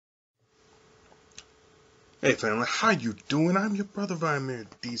Hey family, how you doing? I'm your brother Vladimir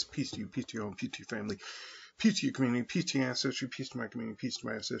D's. Peace to you, peace to your own, peace to your family, peace to your community, peace to your ancestry, peace to my community, peace to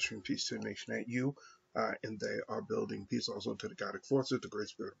my ancestry, and peace to the nation at you. And they are building peace also to the Goddic forces, the great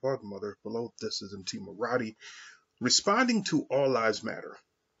spirit above, the mother below. This is Mtima Radi, responding to All Lives Matter.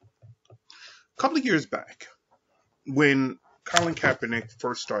 A couple of years back, when Colin Kaepernick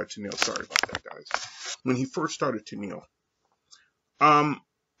first started to kneel, sorry about that, guys. When he first started to kneel,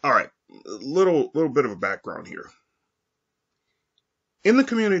 all right, little bit of a background here. In the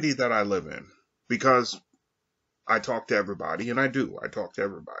community that I live in, because I talk to everybody, and I talk to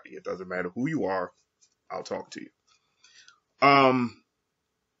everybody. It doesn't matter who you are, I'll talk to you. And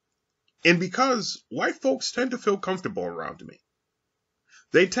because white folks tend to feel comfortable around me,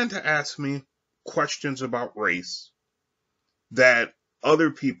 they tend to ask me questions about race that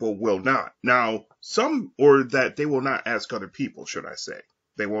other people will not. Now, or that they will not ask other people, should I say.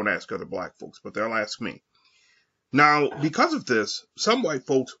 They won't ask other black folks, but they'll ask me. Now, because of this, some white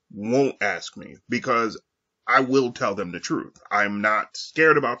folks won't ask me because I will tell them the truth. I'm not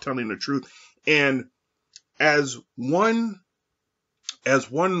scared about telling the truth. And as one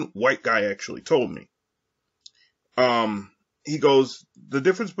white guy actually told me, he goes, the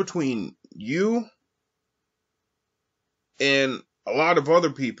difference between you and a lot of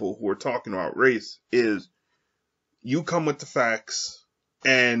other people who are talking about race is you come with the facts,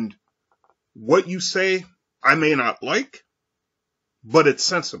 and what you say I may not like, but it's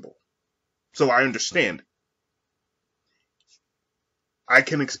sensible. So I understand. I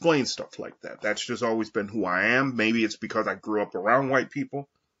can explain stuff like that. That's just always been who I am. Maybe it's because I grew up around white people,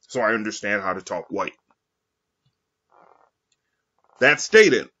 so I understand how to talk white. That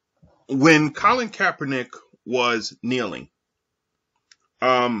stated, when Colin Kaepernick was kneeling,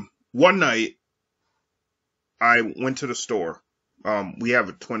 one night I went to the store. We have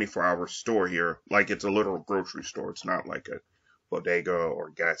a 24-hour store here, like it's a literal grocery store. It's not like a bodega or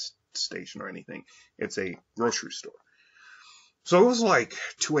gas station or anything. It's a grocery store. So it was like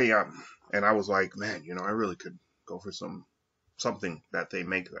 2 a.m. and I was like, man, I really could go for something that they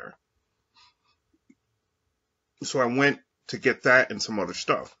make there. So I went to get that and some other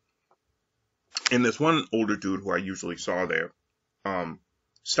stuff. And this one older dude who I usually saw there,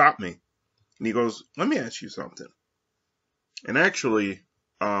 stopped me, and he goes, let me ask you something. And actually,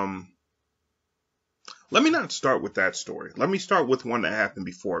 let me not start with that story. Let me start with one that happened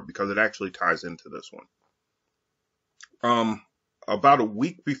before, because it actually ties into this one. About a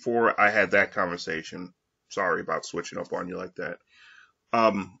week before I had that conversation, sorry about switching up on you like that,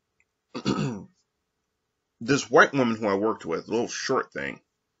 this white woman who I worked with, a little short thing,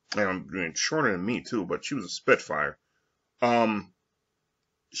 and I'm shorter than me too, but she was a spitfire.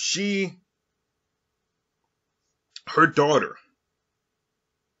 Her daughter,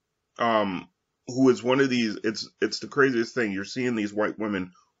 who is one of these, it's the craziest thing. You're seeing these white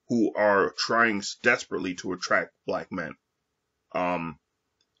women who are trying desperately to attract black men.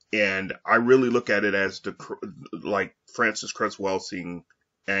 And I really look at it as like Frances Cress Welsing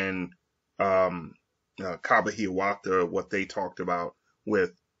and Kaba Hiawatha, what they talked about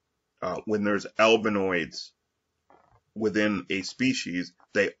with when there's albinoids within a species,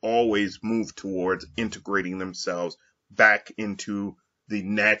 they always move towards integrating themselves back into the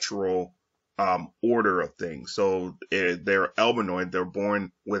natural order of things. So they're albinoid, they're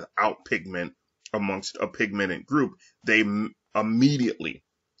born without pigment amongst a pigmented group. They immediately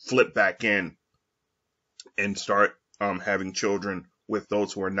flip back in and start having children with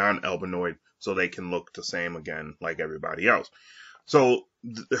those who are non-albinoid so they can look the same again like everybody else. So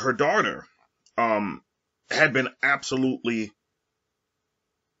her daughter had been absolutely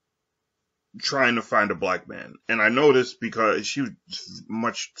trying to find a black man. And I know this because she was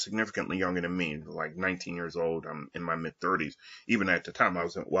much significantly younger than me, like 19 years old. I'm in my mid-30s. Even at the time I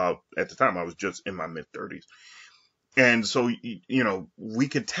was just in my mid-30s. And so, we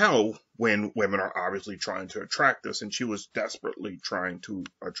could tell when women are obviously trying to attract us, and she was desperately trying to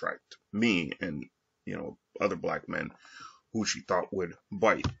attract me and, other black men who she thought would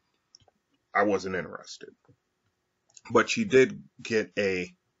bite. I wasn't interested. But she did get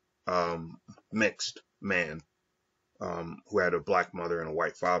a mixed man who had a black mother and a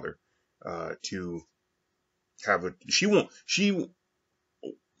white father to have she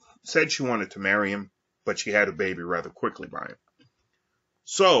said she wanted to marry him, but she had a baby rather quickly by him.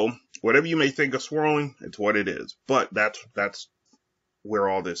 So whatever you may think of swirling, it's what it is. But that's where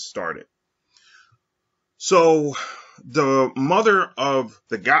all this started. So the mother of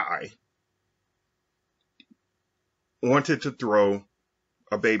the guy wanted to throw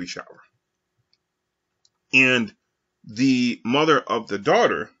a baby shower. And the mother of the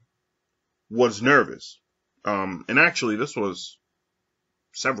daughter was nervous And actually this was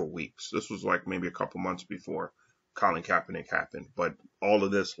several weeks. This was like maybe a couple months before Colin Kaepernick happened, but all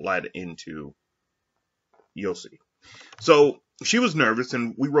of this led into, you'll see. So she was nervous,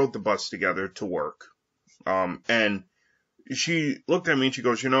 and we rode the bus together to work. And she looked at me and she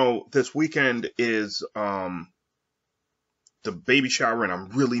goes, this weekend is the baby shower, and I'm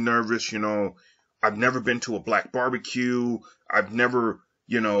really nervous. I've never been to a black barbecue. I've never,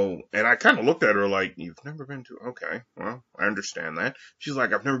 and I kind of looked at her like, you've never been to, okay, well, I understand that. She's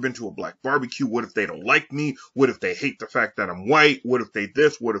like, I've never been to a black barbecue. What if they don't like me? What if they hate the fact that I'm white? What if they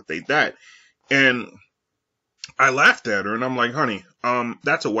this? What if they that? And I laughed at her, and I'm like, honey,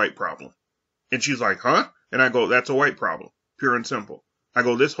 that's a white problem. And she's like, huh? And I go, that's a white problem, pure and simple. I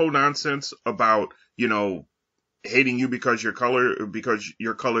go, this whole nonsense about, hating you because your color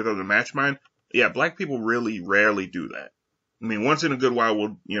doesn't match mine. Yeah, black people really rarely do that. I mean, once in a good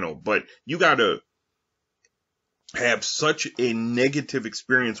while, but you gotta have such a negative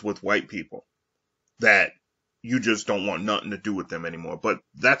experience with white people that you just don't want nothing to do with them anymore. But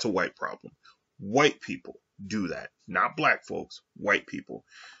that's a white problem. White people do that, not black folks, white people.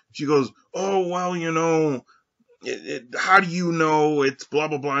 She goes, oh, well, how do you know it's blah,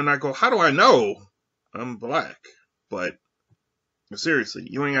 blah, blah? And I go, how do I know? I'm black. But seriously,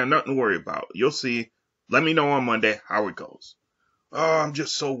 you ain't got nothing to worry about. You'll see. Let me know on Monday how it goes. Oh, I'm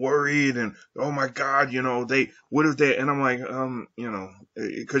just so worried. And oh my God, what if they, and I'm like,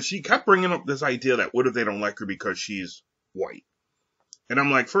 because she kept bringing up this idea that what if they don't like her because she's white? And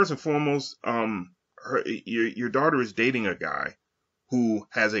I'm like, first and foremost, your daughter is dating a guy who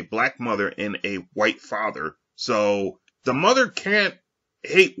has a black mother and a white father. So the mother can't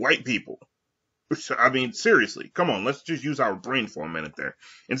hate white people. I mean, seriously, come on, let's just use our brain for a minute there.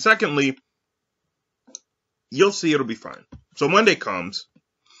 And secondly, you'll see it'll be fine. So Monday comes,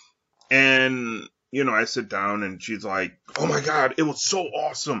 and, I sit down, and she's like, oh my God, it was so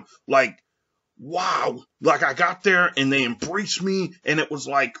awesome. Like, wow. Like, I got there, and they embraced me, and it was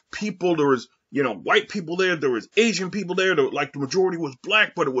like there was, white people there was Asian people there, like the majority was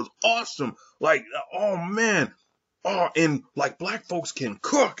black, but it was awesome. Like, oh man. Oh, and like black folks can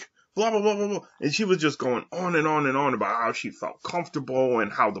cook. Blah, blah, blah, blah, blah. And she was just going on and on and on about how she felt comfortable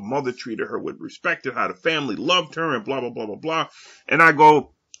and how the mother treated her with respect and how the family loved her and blah, blah, blah, blah, blah. And I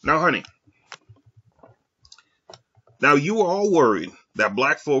go, now, honey, now you were all worried that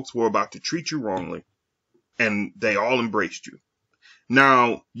black folks were about to treat you wrongly, and they all embraced you.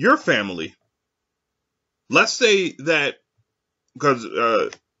 Now, your family, let's say that, because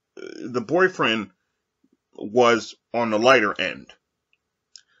the boyfriend was on the lighter end.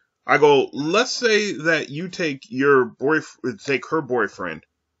 I go, let's say that you take her boyfriend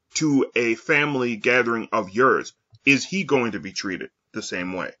to a family gathering of yours. Is he going to be treated the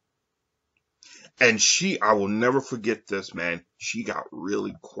same way? And I will never forget this, man. She got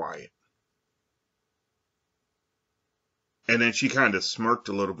really quiet. And then she kind of smirked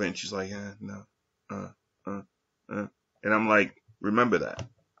a little bit, and she's like, no, And I'm like, remember that.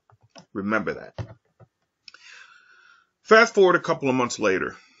 Remember that. Fast forward a couple of months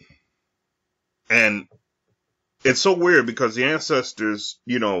later. And it's so weird because the ancestors,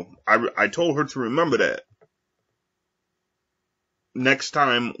 I told her to remember that. Next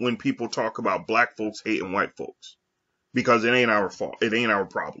time when people talk about black folks hating white folks. Because it ain't our fault. It ain't our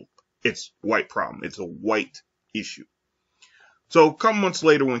problem. It's white problem. It's a white issue. So a couple months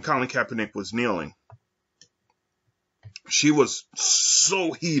later when Colin Kaepernick was kneeling, she was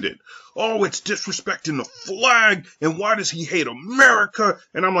so heated. Oh, it's disrespecting the flag. And why does he hate America?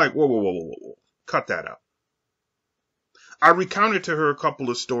 And I'm like, whoa. Cut that out. I recounted to her a couple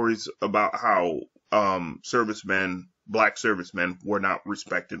of stories about how black servicemen were not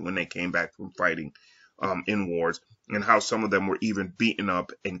respected when they came back from fighting in wars, and how some of them were even beaten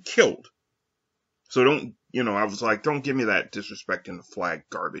up and killed. So I was like, don't give me that disrespecting the flag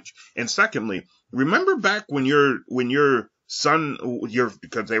garbage. And secondly, remember back when your son,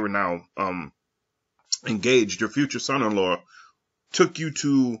 because they were now engaged, your future son-in-law took you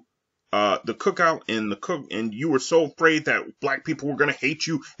to the cookout and you were so afraid that black people were going to hate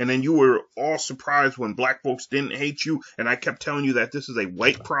you, and then you were all surprised when black folks didn't hate you, and I kept telling you that this is a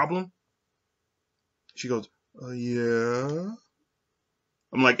white problem. She goes, yeah.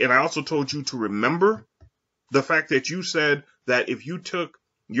 I'm like, and I also told you to remember the fact that you said that if you took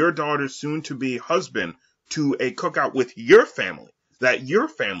your daughter's soon-to-be husband to a cookout with your family, that your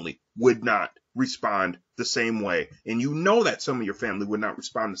family would not respond the same way. And you know that some of your family would not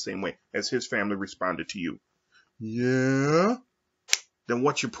respond the same way as his family responded to you. Yeah? Then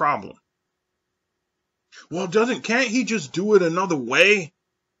what's your problem? Well, can't he just do it another way?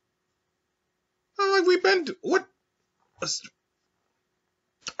 I'm like, we've been, what?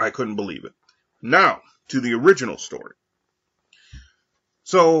 I couldn't believe it. Now, to the original story.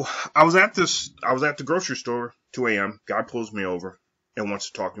 So, I was at the grocery store, 2 a.m. Guy pulls me over and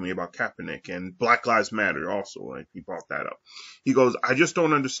wants to talk to me about Kaepernick and Black Lives Matter also. Like, he brought that up. He goes, I just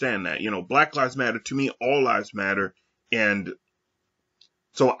don't understand that. You know, Black Lives Matter, to me, all lives matter. And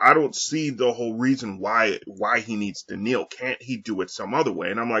so I don't see the whole reason why he needs to kneel. Can't he do it some other way?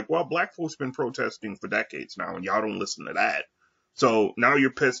 And I'm like, well, black folks been protesting for decades now, and y'all don't listen to that. So now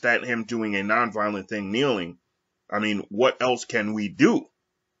you're pissed at him doing a nonviolent thing, kneeling. I mean, what else can we do?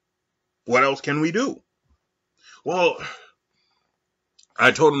 What else can we do? Well,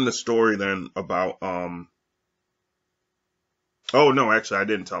 I told him the story then about, oh no, actually I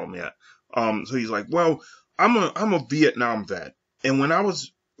didn't tell him yet. So he's like, well, I'm a Vietnam vet. And when I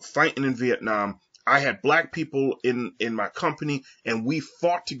was fighting in Vietnam, I had black people in my company, and we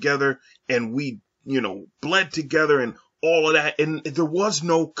fought together, and we, bled together and all of that. And there was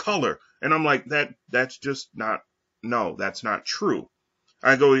no color. And I'm like, that's just not, no, that's not true.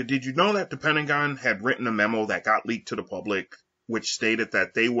 I go, did you know that the Pentagon had written a memo that got leaked to the public, which stated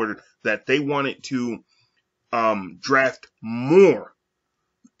that they wanted to, draft more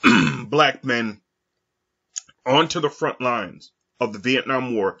black men onto the front lines of the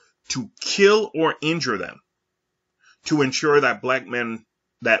Vietnam War to kill or injure them, to ensure that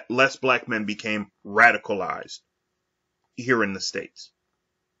less black men became radicalized here in the States.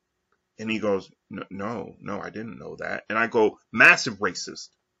 And he goes, no, I didn't know that. And I go, massive racist.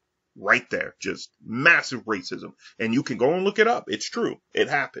 Right there. Just massive racism. And you can go and look it up. It's true. It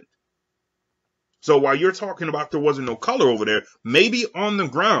happened. So while you're talking about there wasn't no color over there, maybe on the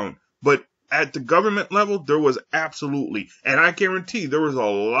ground, but at the government level, there was absolutely, and I guarantee there was a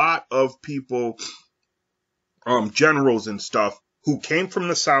lot of people, generals and stuff, who came from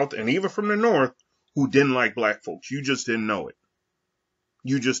the South and even from the North, who didn't like black folks. You just didn't know it.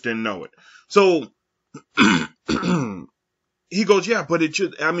 You just didn't know it. So he goes, yeah, but it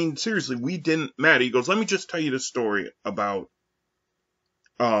just, I mean, seriously, we didn't matter. He goes, let me just tell you the story about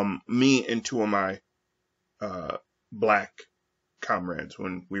me and two of my black comrades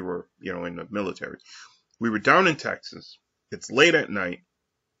when we were, in the military. We were down in Texas. It's late at night,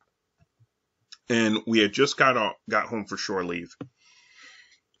 and we had just got home for shore leave.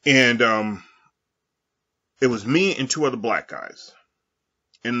 And it was me and two other black guys.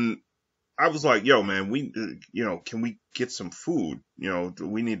 And I was like, yo, man, we, can we get some food?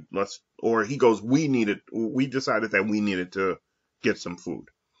 Or he goes, we decided that we needed to get some food.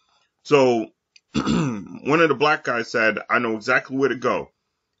 So one of the black guys said, I know exactly where to go.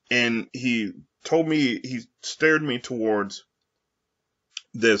 And he stared me towards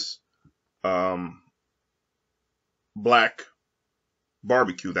this, black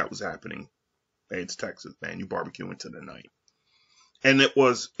barbecue that was happening. Hey, it's Texas, man. You barbecue into the night. And it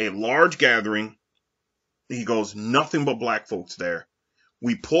was a large gathering. He goes, nothing but black folks there.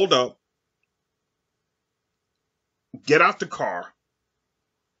 We pulled up, get out the car.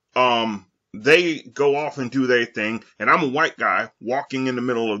 They go off and do their thing. And I'm a white guy walking in the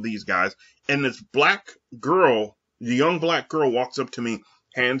middle of these guys. And this black girl, the young black girl, walks up to me,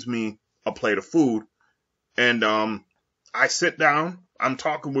 hands me a plate of food. And I sit down. I'm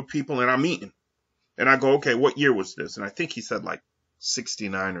talking with people and I'm eating. And I go, okay, what year was this? And I think he said like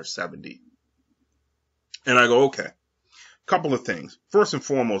 69 or 70. And I go, okay. Couple of things. First and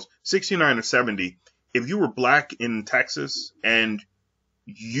foremost, 69 or 70, if you were black in Texas and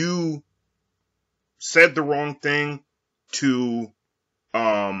you said the wrong thing to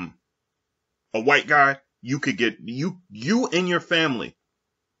a white guy, you could get, you and your family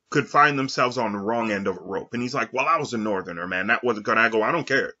could find themselves on the wrong end of a rope. And he's like, well, I was a northerner, man. That wasn't good. I go, I don't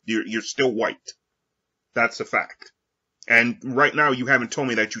care. You're still white. That's a fact. And right now, you haven't told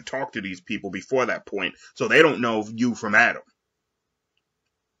me that you talked to these people before that point, so they don't know you from Adam.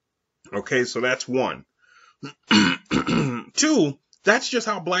 Okay, so that's one. Two, that's just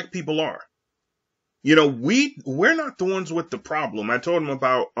how black people are. We're not the ones with the problem. I told him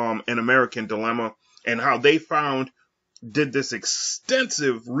about An American Dilemma and how they did this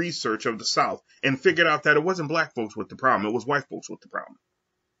extensive research of the South and figured out that it wasn't black folks with the problem, it was white folks with the problem.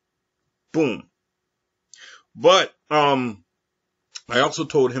 Boom. But I also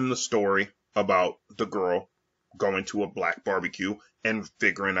told him the story about the girl going to a black barbecue and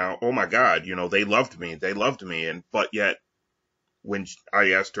figuring out, oh my God, they loved me. But yet when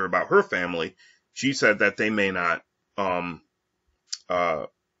I asked her about her family, she said that they may not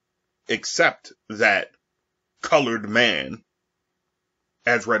accept that colored man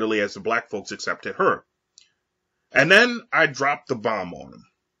as readily as the black folks accepted her. And then I dropped the bomb on him.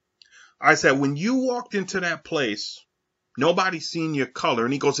 I said, when you walked into that place, nobody seen your color.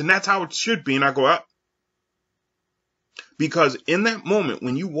 And he goes, and that's how it should be. And I go, up. Because in that moment,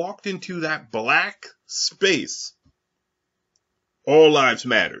 when you walked into that black space, all lives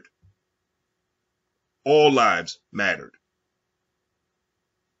mattered. All lives mattered.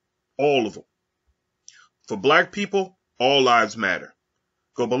 All of them. For black people, all lives matter.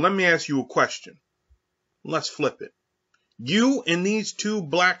 Go, but let me ask you a question. Let's flip it. You and these two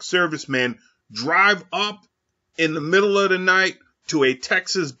black servicemen drive up in the middle of the night to a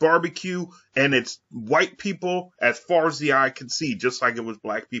Texas barbecue, and it's white people as far as the eye could see, just like it was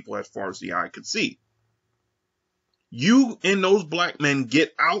black people as far as the eye could see. You and those black men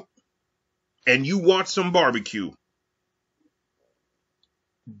get out and you watch some barbecue.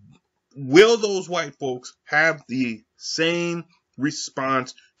 Will those white folks have the same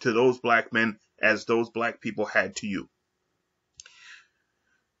response to those black men as those black people had to you?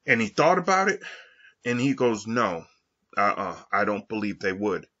 And he thought about it, and he goes, no, I don't believe they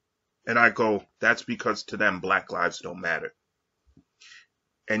would. And I go, that's because to them, black lives don't matter.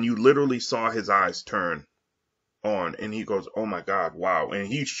 And you literally saw his eyes turn on, and he goes, oh my God, wow. And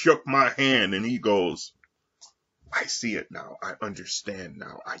he shook my hand, and he goes, I see it now. I understand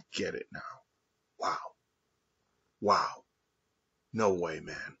now. I get it now. Wow. Wow. No way,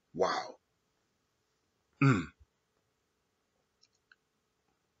 man. Wow.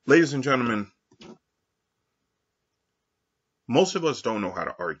 Ladies and gentlemen, most of us don't know how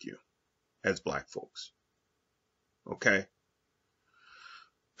to argue as black folks. Okay?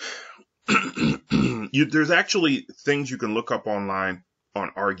 There's actually things you can look up online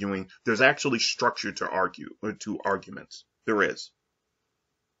on arguing. There's actually structure to arguments. There is.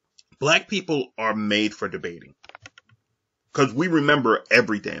 Black people are made for debating. Because we remember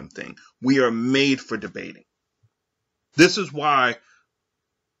every damn thing. We are made for debating. This is why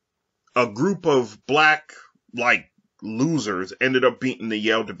a group of black, losers ended up beating the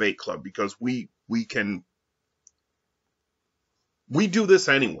Yale Debate Club, because we do this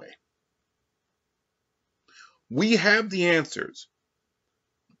anyway. We have the answers.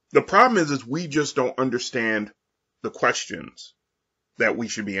 The problem is we just don't understand the questions that we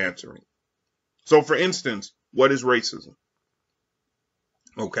should be answering. So, for instance, what is racism?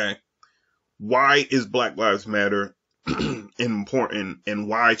 Okay. Why is Black Lives Matter important, and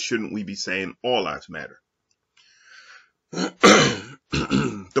why shouldn't we be saying all lives matter?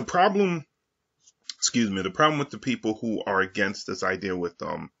 The problem with the people who are against this idea with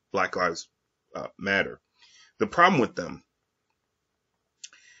Black Lives Matter, the problem with them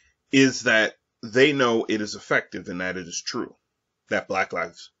is that they know it is effective and that it is true, that black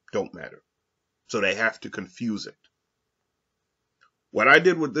lives don't matter. So they have to confuse it. What I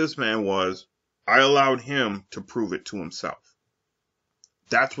did with this man was I allowed him to prove it to himself.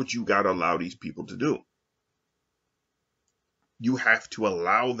 That's what you got to allow these people to do. You have to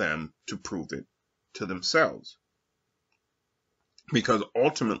allow them to prove it to themselves. Because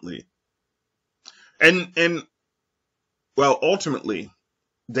ultimately, ultimately,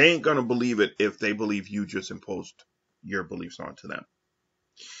 they ain't going to believe it if they believe you just imposed your beliefs onto them.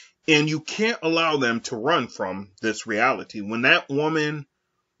 And you can't allow them to run from this reality. When that woman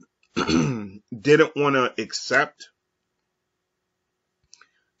didn't want to accept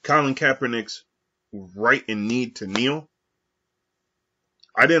Colin Kaepernick's right and need to kneel,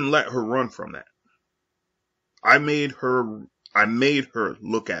 I didn't let her run from that. I made her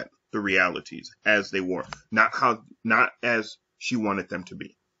look at the realities as they were, not as she wanted them to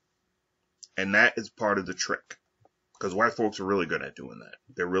be. And that is part of the trick. Because white folks are really good at doing that.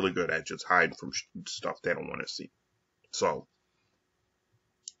 They're really good at just hiding from stuff they don't want to see. So,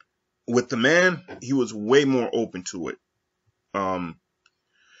 with the man, he was way more open to it. And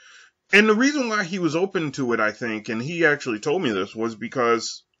the reason why he was open to it, I think, and he actually told me this, was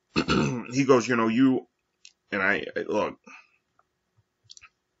because he goes, look,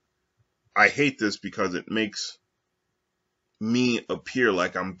 I hate this because it makes me appear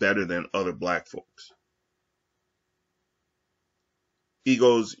like I'm better than other black folks. He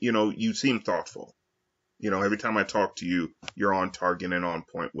goes, you seem thoughtful. Every time I talk to you, you're on target and on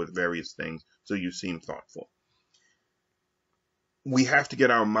point with various things. So you seem thoughtful. We have to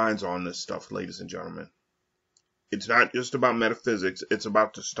get our minds on this stuff, ladies and gentlemen. It's not just about metaphysics. It's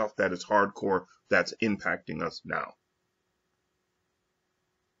about the stuff that is hardcore that's impacting us now.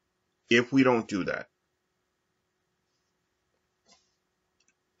 If we don't do that,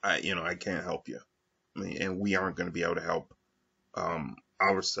 I can't help you. And we aren't going to be able to help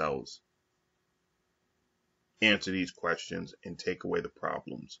ourselves answer these questions and take away the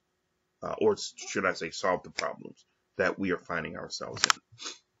problems, or should I say solve the problems that we are finding ourselves in.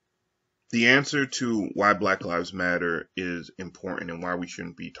 The answer to why Black Lives Matter is important and why we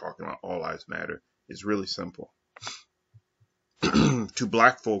shouldn't be talking about All Lives Matter is really simple. To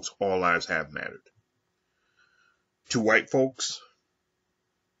black folks, all lives have mattered. To white folks,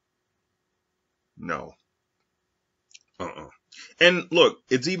 no. And look,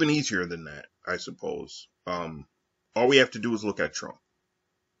 it's even easier than that, I suppose. All we have to do is look at Trump.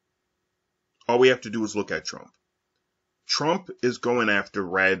 Trump is going after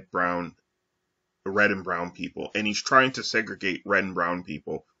red and brown people, and he's trying to segregate red and brown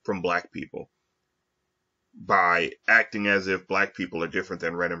people from black people by acting as if black people are different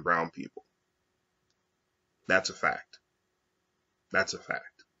than red and brown people. That's a fact.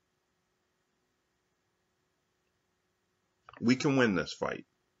 We can win this fight,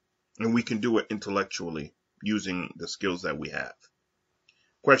 and we can do it intellectually using the skills that we have.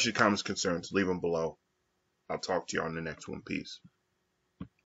 Questions, comments, concerns, leave them below. I'll talk to you on the next one. Peace.